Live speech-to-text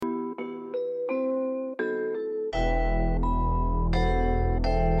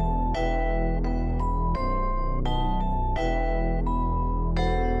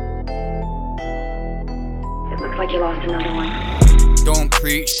like you lost another one. Don't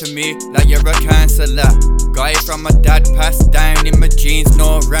preach to me like you're a counselor. Guy from my dad passed down in my jeans,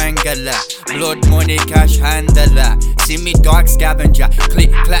 no wrangler. Blood money cash handler. See me dog scavenger,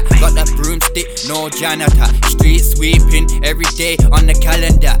 click clack, got the broomstick, no janitor. Street sweeping every day on the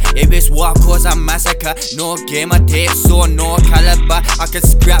calendar. If it's war cause a massacre, no game of tape, so no caliber. I can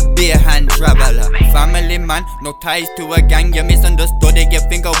scrap beer hand traveler. Family man, no ties to a gang, you misunderstood it. You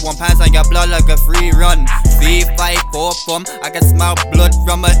think of £1 on your blood like a free run. 3-5-4 from, I can smell blood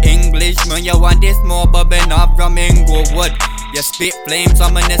from an Englishman. You want this more bubbling up from Inglewood. You spit flames,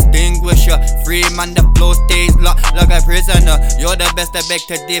 I'm an extinguisher. Free man, the flow stays locked like a prisoner. You're the best, I beg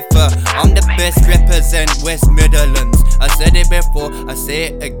to differ. I'm the best, represent West Midlands. I said it before, I say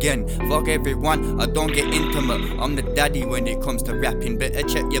it again. Fuck everyone, I don't get intimate. I'm the daddy when it comes to rapping. Better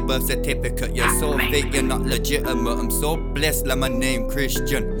check your birth certificate. You're so fake, you're not legitimate. I'm so blessed like my name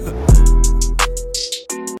Christian.